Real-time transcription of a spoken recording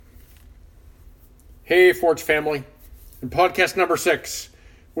Hey, Forge family. In podcast number 6,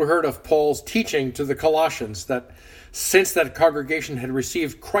 we heard of Paul's teaching to the Colossians that since that congregation had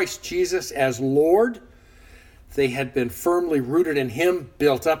received Christ Jesus as Lord, they had been firmly rooted in Him,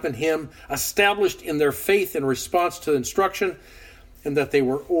 built up in Him, established in their faith in response to instruction, and that they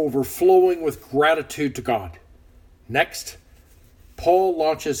were overflowing with gratitude to God. Next, Paul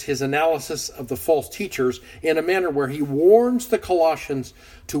launches his analysis of the false teachers in a manner where he warns the Colossians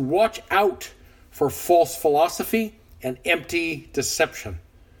to watch out for false philosophy and empty deception.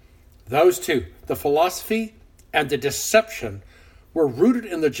 Those two, the philosophy and the deception, were rooted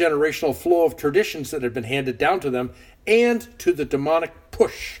in the generational flow of traditions that had been handed down to them and to the demonic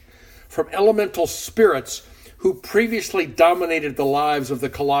push from elemental spirits who previously dominated the lives of the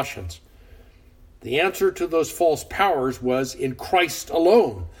Colossians. The answer to those false powers was in Christ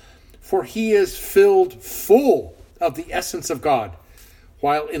alone, for He is filled full of the essence of God,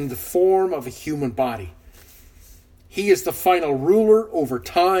 while in the form of a human body. He is the final ruler over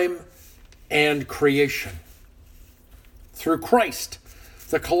time and creation. Through Christ,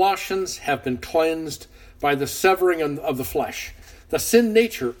 the Colossians have been cleansed by the severing of the flesh, the sin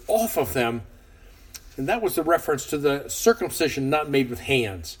nature off of them, and that was the reference to the circumcision not made with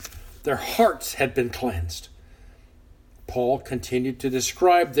hands. Their hearts had been cleansed. Paul continued to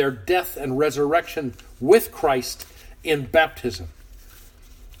describe their death and resurrection with Christ in baptism.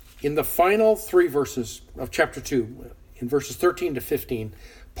 In the final 3 verses of chapter 2, in verses 13 to 15,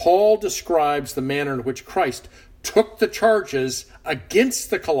 Paul describes the manner in which Christ took the charges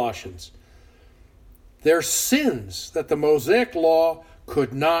against the Colossians, their sins that the Mosaic law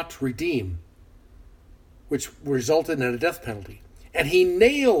could not redeem, which resulted in a death penalty. And he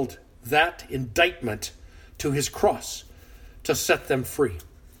nailed that indictment to his cross to set them free.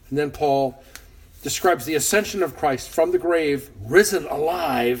 And then Paul describes the ascension of Christ from the grave, risen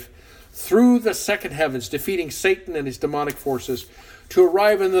alive, through the second heavens, defeating Satan and his demonic forces, to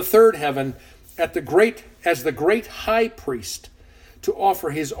arrive in the third heaven as the great high priest, to offer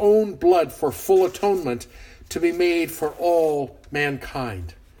his own blood for full atonement to be made for all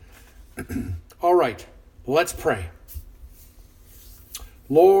mankind. All right, let's pray.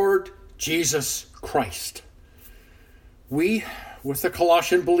 Lord Jesus Christ, we, with the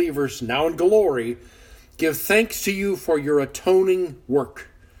Colossian believers now in glory, give thanks to you for your atoning work.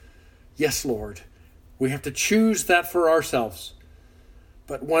 Yes, Lord, we have to choose that for ourselves.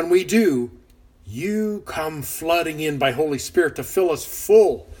 But when we do, you come flooding in by Holy Spirit to fill us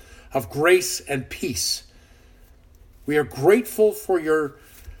full of grace and peace. We are grateful for your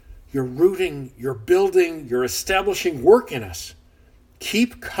rooting, your building, your establishing work in us.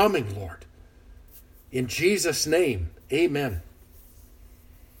 Keep coming, Lord. In Jesus' name, amen.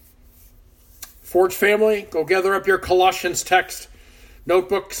 Forge family, go gather up your Colossians text,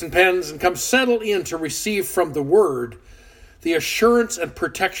 notebooks and pens, and come settle in to receive from the Word the assurance and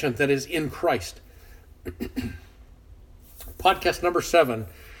protection that is in Christ. Podcast number 7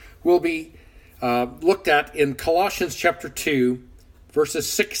 will be looked at in Colossians chapter 2,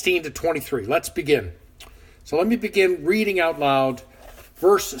 verses 16 to 23. Let's begin. So let me begin reading out loud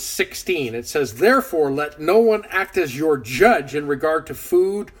verse 16. It says, "Therefore let no one act as your judge in regard to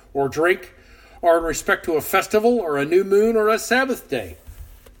food or drink, or in respect to a festival or a new moon or a Sabbath day."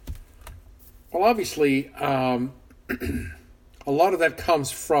 Well, obviously, a lot of that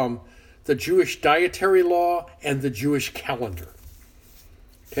comes from the Jewish dietary law and the Jewish calendar.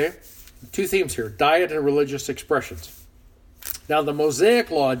 Okay? 2 themes here, diet and religious expressions. Now, the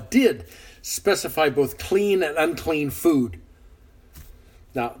Mosaic law did specify both clean and unclean food.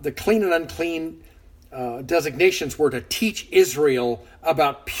 Now, the clean and unclean designations were to teach Israel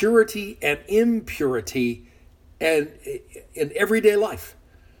about purity and impurity and in everyday life.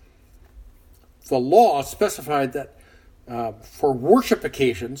 The law specified that for worship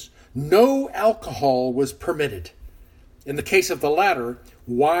occasions, no alcohol was permitted. In the case of the latter,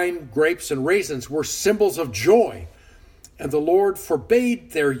 wine, grapes, and raisins were symbols of joy, and the Lord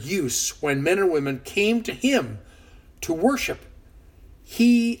forbade their use when men and women came to Him to worship.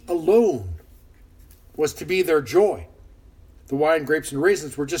 He alone was to be their joy. The wine, grapes, and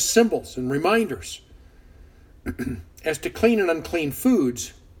raisins were just symbols and reminders. As to clean and unclean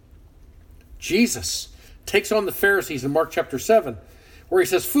foods, Jesus takes on the Pharisees in Mark chapter 7, where he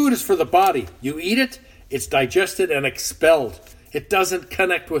says, food is for the body. You eat it, it's digested and expelled. It doesn't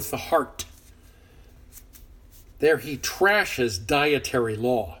connect with the heart. There he trashes dietary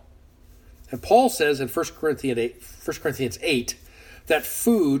law. And Paul says in 1 Corinthians 8 that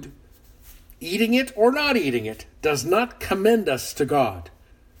food, eating it or not eating it, does not commend us to God.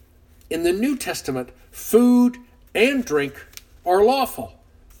 In the New Testament, food and drink are lawful.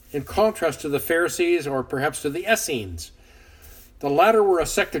 in contrast to the Pharisees or perhaps to the Essenes. The latter were a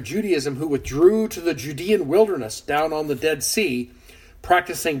sect of Judaism who withdrew to the Judean wilderness down on the Dead Sea,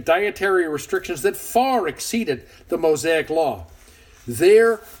 practicing dietary restrictions that far exceeded the Mosaic law.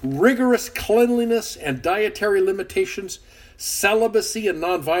 Their rigorous cleanliness and dietary limitations, celibacy and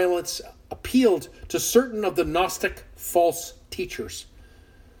nonviolence appealed to certain of the Gnostic false teachers.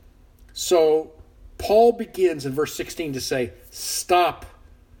 So Paul begins in verse 16 to say, stop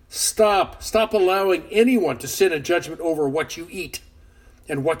allowing anyone to sit in judgment over what you eat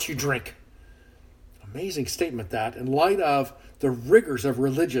and what you drink. Amazing statement that, in light of the rigors of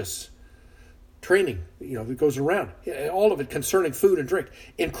religious training, that goes around. All of it concerning food and drink.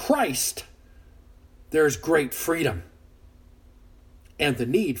 In Christ, there's great freedom and the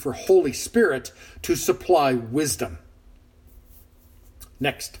need for Holy Spirit to supply wisdom.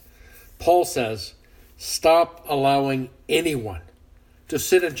 Next, Paul says, stop allowing anyone to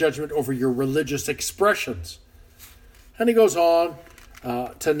sit in judgment over your religious expressions. And he goes on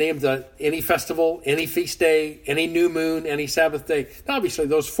to name any festival, any feast day, any new moon, any Sabbath day. Now, obviously,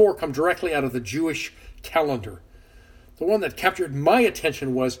 those four come directly out of the Jewish calendar. The one that captured my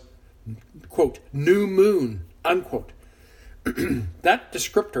attention was, quote, new moon, unquote. That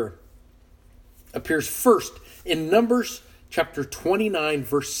descriptor appears first in Numbers chapter 29,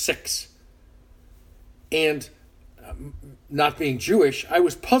 verse 6. And not being Jewish, I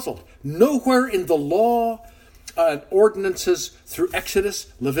was puzzled. Nowhere in the law and ordinances through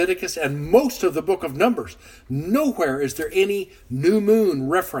Exodus, Leviticus, and most of the book of Numbers, nowhere is there any new moon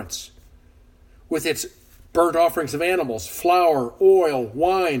reference with its burnt offerings of animals, flour, oil,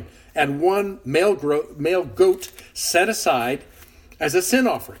 wine, and one male goat set aside as a sin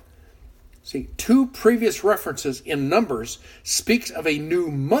offering. See, two previous references in Numbers speaks of a new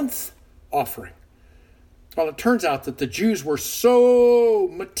month offering. Well, it turns out that the Jews were so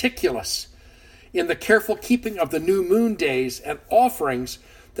meticulous in the careful keeping of the new moon days and offerings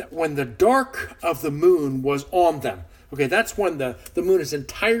that when the dark of the moon was on them, okay, that's when the moon is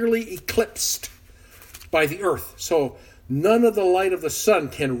entirely eclipsed by the earth. So none of the light of the sun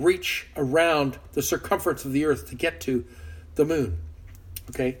can reach around the circumference of the earth to get to the moon.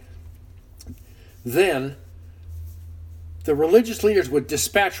 Okay? Then the religious leaders would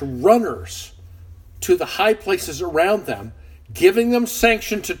dispatch runners to the high places around them, giving them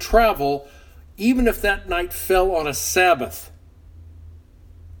sanction to travel even if that night fell on a Sabbath.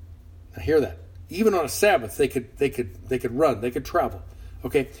 Now hear that. Even on a Sabbath, they could run, they could travel.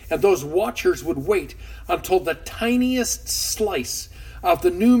 Okay? And those watchers would wait until the tiniest slice of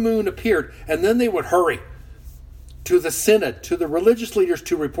the new moon appeared, and then they would hurry to the synod, to the religious leaders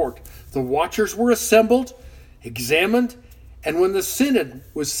to report. The watchers were assembled, examined, and when the synod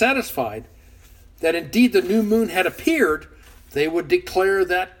was satisfied that indeed the new moon had appeared, they would declare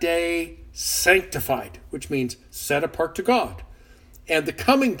that day sanctified, which means set apart to God. And the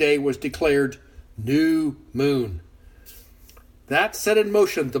coming day was declared new moon. That set in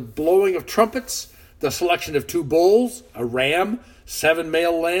motion the blowing of trumpets, the selection of 2 bulls, a ram, 7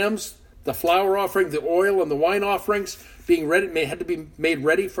 male lambs, the flour offering, the oil, and the wine offerings being ready, had to be made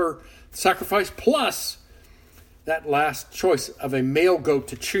ready for sacrifice, plus that last choice of a male goat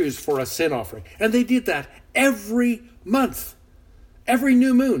to choose for a sin offering. And they did that every month, every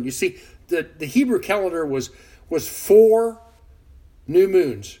new moon. You see, the Hebrew calendar was 4 new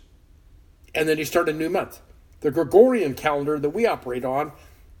moons, and then you start a new month. The Gregorian calendar that we operate on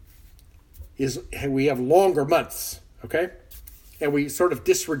we have longer months, okay? And we sort of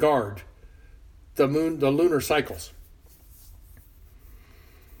disregard the lunar cycles.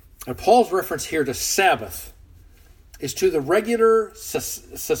 And Paul's reference here to Sabbath is to the regular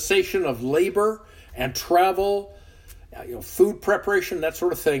cessation of labor and travel, food preparation, that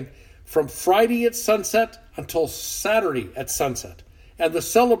sort of thing, from Friday at sunset until Saturday at sunset. And the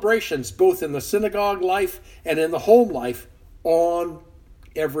celebrations both in the synagogue life and in the home life on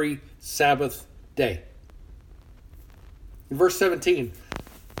every Sabbath day. In verse 17,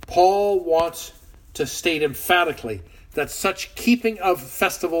 Paul wants to state emphatically that such keeping of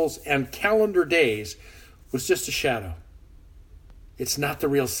festivals and calendar days was just a shadow. It's not the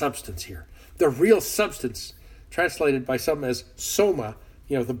real substance here. The real substance, translated by some as soma,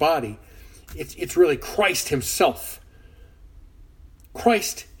 the body, it's really Christ himself.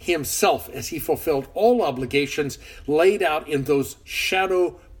 Christ himself, as he fulfilled all obligations laid out in those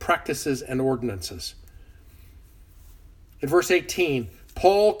shadow practices and ordinances. In verse 18,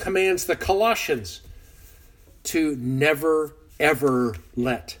 Paul commands the Colossians to never, ever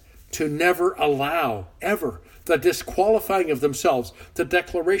to never allow, ever, the disqualifying of themselves, the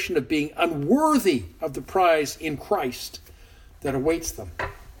declaration of being unworthy of the prize in Christ that awaits them.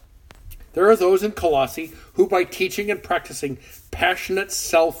 There are those in Colossae who, by teaching and practicing passionate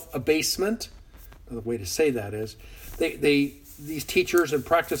self-abasement, the way to say that is, these teachers and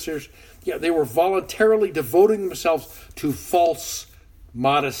practitioners, they were voluntarily devoting themselves to false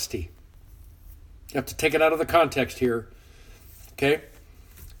modesty. You have to take it out of the context here. Okay?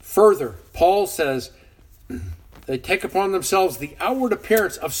 Further, Paul says they take upon themselves the outward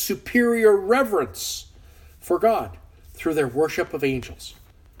appearance of superior reverence for God through their worship of angels.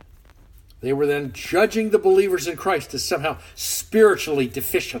 They were then judging the believers in Christ as somehow spiritually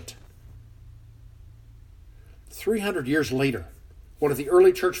deficient. 300 years later, one of the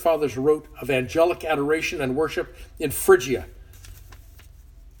early church fathers wrote of angelic adoration and worship in Phrygia,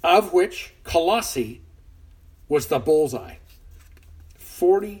 of which Colossae was the bullseye.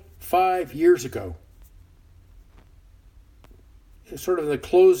 45 years ago, sort of in the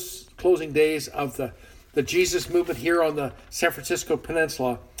closing days of the Jesus movement here on the San Francisco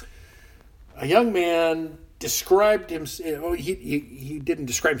Peninsula, a young man described himself. He didn't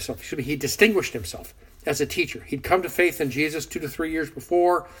describe himself. He distinguished himself as a teacher. He'd come to faith in Jesus 2 to 3 years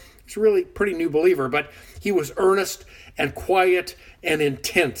before. He's a really pretty new believer, but he was earnest and quiet and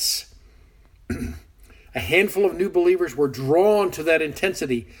intense. A handful of new believers were drawn to that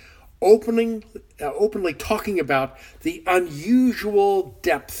intensity, openly talking about the unusual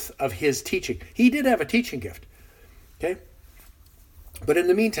depth of his teaching. He did have a teaching gift, okay? But in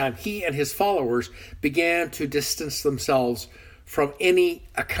the meantime, he and his followers began to distance themselves from any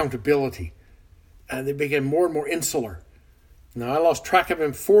accountability. And they became more and more insular. Now, I lost track of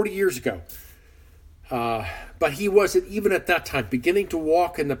him 40 years ago. But he was, even at that time, beginning to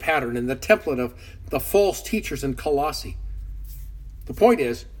walk in the pattern, in the template of the false teachers in Colossae. The point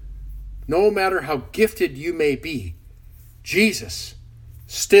is, no matter how gifted you may be, Jesus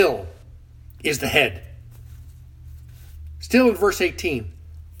still is the head. Still in verse 18,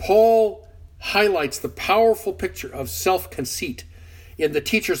 Paul highlights the powerful picture of self-conceit in the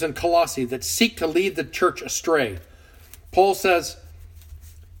teachers in Colossae that seek to lead the church astray. Paul says,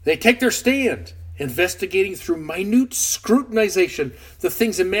 they take their stand, investigating through minute scrutinization the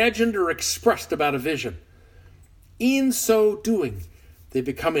things imagined or expressed about a vision. In so doing, they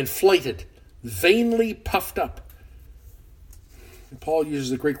become inflated, vainly puffed up. And Paul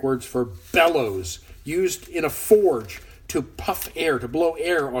uses the Greek words for bellows, used in a forge to puff air, to blow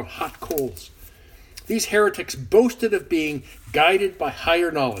air on hot coals. These heretics boasted of being guided by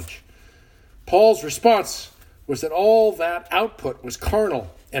higher knowledge. Paul's response was that all that output was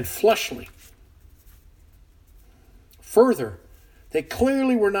carnal and fleshly. Further, they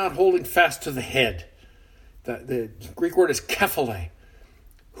clearly were not holding fast to the head. The Greek word is kephale,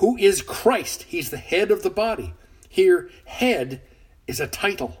 who is Christ. He's the head of the body. Here, head is a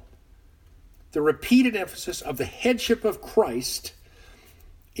title. The repeated emphasis of the headship of Christ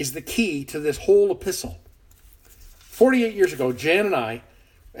is the key to this whole epistle. 48 years ago, Jan and I,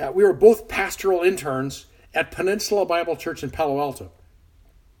 we were both pastoral interns at Peninsula Bible Church in Palo Alto.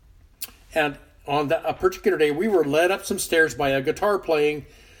 And on a particular day, we were led up some stairs by a guitar-playing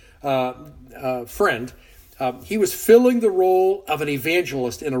friend. He was filling the role of an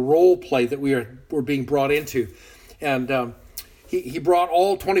evangelist in a role play that we were being brought into. And he brought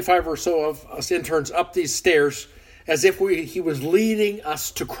all 25 or so of us interns up these stairs as if he was leading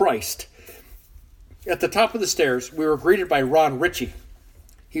us to Christ. At the top of the stairs, we were greeted by Ron Ritchie.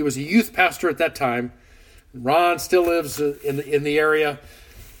 He was a youth pastor at that time. Ron still lives in the area.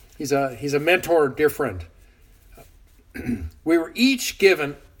 He's a mentor, dear friend. We were each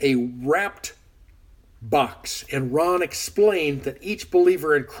given a wrapped box, and Ron explained that each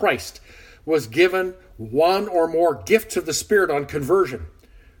believer in Christ was given one or more gifts of the Spirit on conversion.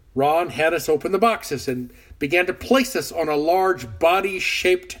 Ron had us open the boxes and began to place us on a large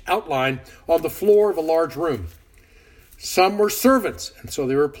body-shaped outline on the floor of a large room. Some were servants, and so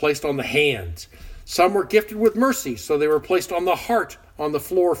they were placed on the hands. Some were gifted with mercy, so they were placed on the heart on the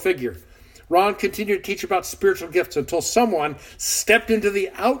floor figure. Ron continued to teach about spiritual gifts until someone stepped into the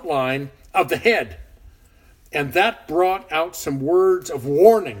outline of the head. And that brought out some words of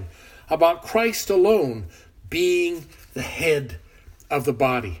warning about Christ alone being the head of the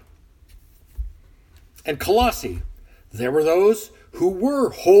body. And Colossae, there were those who were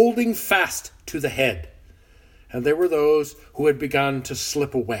holding fast to the head, and there were those who had begun to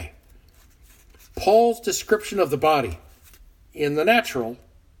slip away. Paul's description of the body in the natural,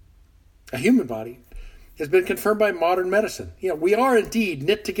 a human body, has been confirmed by modern medicine. We are indeed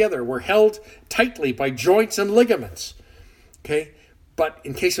knit together. We're held tightly by joints and ligaments. Okay? But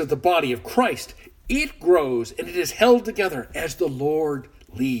in case of the body of Christ, it grows and it is held together as the Lord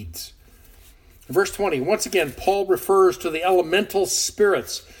leads. Verse 20, once again, Paul refers to the elemental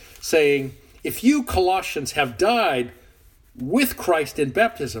spirits saying, if you Colossians have died with Christ in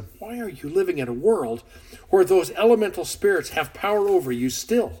baptism, why are you living in a world where those elemental spirits have power over you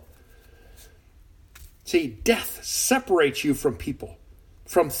still? See, death separates you from people,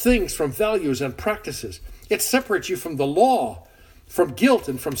 from things, from values and practices. It separates you from the law, from guilt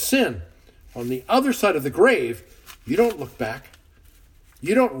and from sin. On the other side of the grave, you don't look back,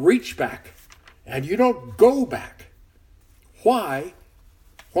 you don't reach back, and you don't go back. Why?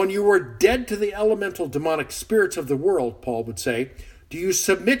 When you were dead to the elemental demonic spirits of the world, Paul would say, do you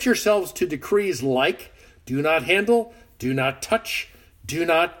submit yourselves to decrees like, do not handle, do not touch, do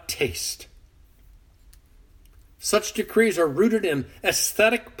not taste? Such decrees are rooted in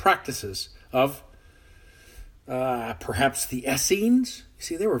aesthetic practices of perhaps the Essenes. You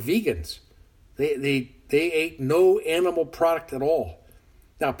see, they were vegans. They ate no animal product at all.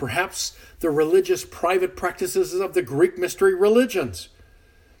 Now, perhaps the religious private practices of the Greek mystery religions.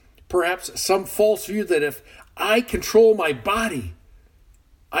 Perhaps some false view that if I control my body,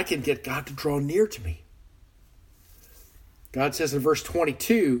 I can get God to draw near to me. God says in verse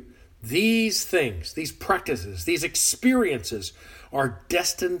 22, these things, these practices, these experiences are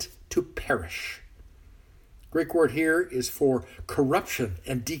destined to perish. Greek word here is for corruption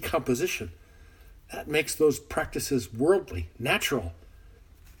and decomposition. That makes those practices worldly, natural,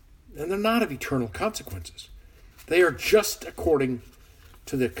 and they're not of eternal consequences. They are just according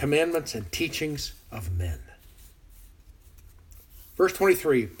to the commandments and teachings of men. Verse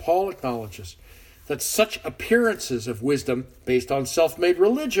 23, Paul acknowledges that such appearances of wisdom based on self-made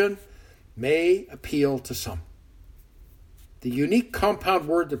religion may appeal to some. The unique compound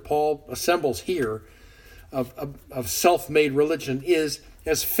word that Paul assembles here of self-made religion is,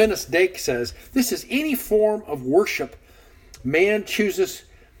 as Finis Dake says, this is any form of worship man chooses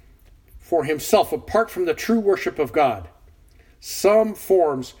for himself apart from the true worship of God. Some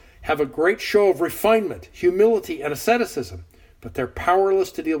forms have a great show of refinement, humility, and asceticism, but they're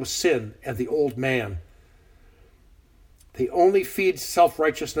powerless to deal with sin and the old man. They only feed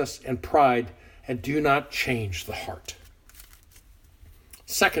self-righteousness and pride and do not change the heart.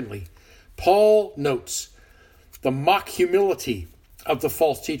 Secondly, Paul notes the mock humility of the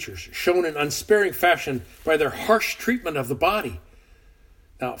false teachers, shown in unsparing fashion by their harsh treatment of the body.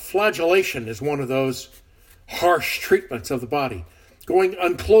 Now, flagellation is one of those harsh treatments of the body. Going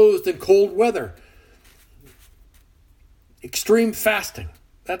unclothed in cold weather, extreme fasting,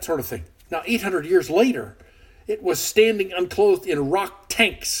 that sort of thing. Now, 800 years later, it was standing unclothed in rock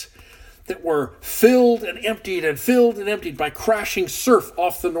tanks that were filled and emptied by crashing surf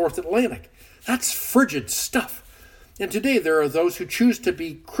off the North Atlantic. That's frigid stuff. And today there are those who choose to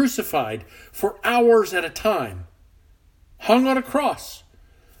be crucified for hours at a time, hung on a cross,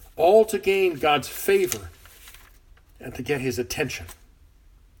 all to gain God's favor and to get his attention.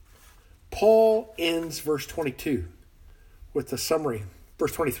 Paul ends verse 22 with the summary,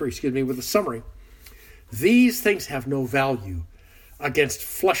 verse 23, with the summary. These things have no value against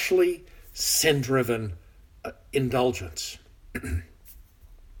fleshly, sin-driven indulgence.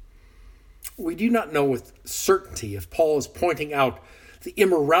 We do not know with certainty if Paul is pointing out the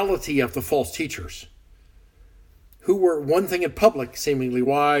immorality of the false teachers, who were one thing in public, seemingly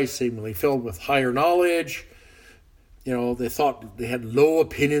wise, seemingly filled with higher knowledge. You know, they thought they had low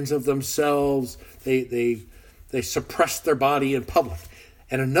opinions of themselves. They suppressed their body in public.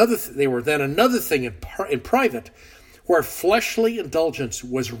 And they were then another thing in private, where fleshly indulgence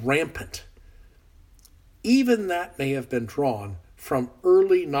was rampant. Even that may have been drawn from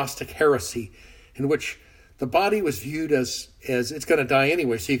early Gnostic heresy, in which the body was viewed as it's going to die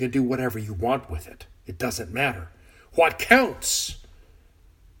anyway, so you can do whatever you want with it. It doesn't matter. What counts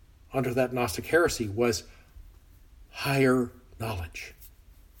under that Gnostic heresy was higher knowledge.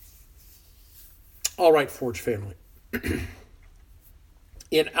 All right, Forge family.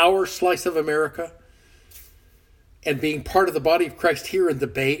 In our slice of America, and being part of the body of Christ here in the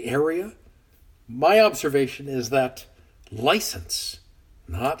Bay Area, my observation is that license,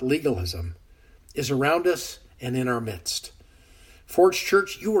 not legalism, is around us and in our midst. Forge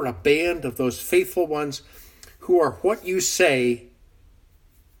Church, you are a band of those faithful ones who are what you say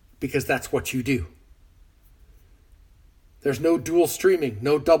because that's what you do. There's no dual streaming,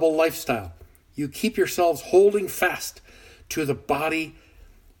 no double lifestyle. You keep yourselves holding fast to the body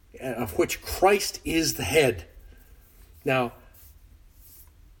of which Christ is the head. Now,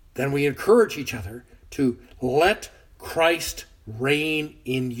 then we encourage each other to let Christ reign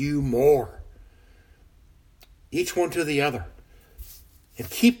in you more. Each one to the other. And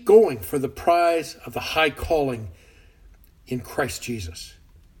keep going for the prize of the high calling in Christ Jesus.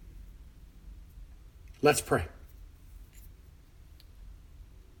 Let's pray.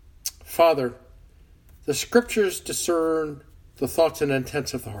 Father, the Scriptures discern the thoughts and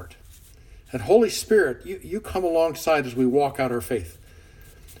intents of the heart. And Holy Spirit, you come alongside as we walk out our faith.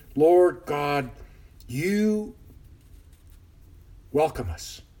 Lord God, you welcome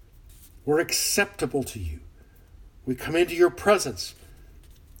us. We're acceptable to you. We come into your presence.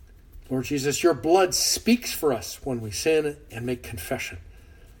 Lord Jesus, your blood speaks for us when we sin and make confession.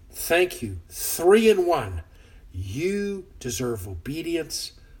 Thank you, 3 in 1. You deserve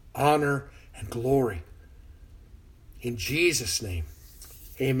obedience, honor, and glory. In Jesus' name,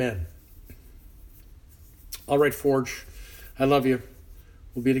 amen. All right, Forge, I love you.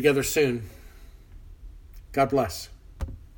 We'll be together soon. God bless.